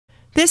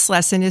This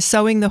lesson is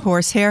sewing the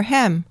horsehair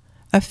hem,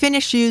 a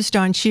finish used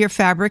on sheer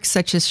fabrics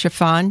such as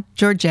chiffon,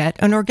 georgette,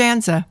 and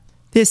organza.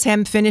 This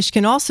hem finish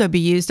can also be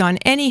used on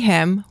any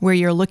hem where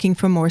you're looking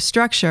for more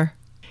structure.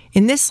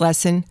 In this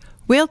lesson,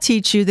 we'll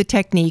teach you the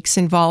techniques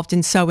involved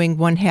in sewing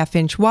 1/2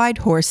 inch wide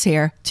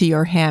horsehair to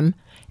your hem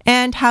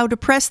and how to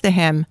press the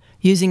hem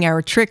using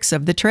our tricks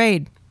of the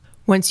trade.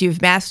 Once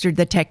you've mastered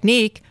the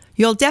technique,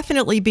 you'll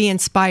definitely be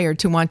inspired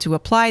to want to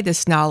apply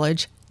this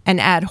knowledge and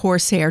add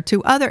horsehair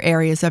to other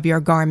areas of your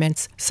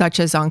garments, such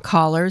as on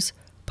collars,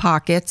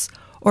 pockets,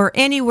 or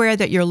anywhere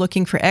that you're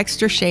looking for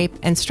extra shape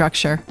and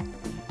structure.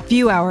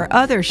 View our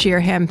other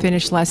sheer hem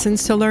finish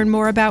lessons to learn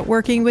more about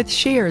working with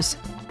shears.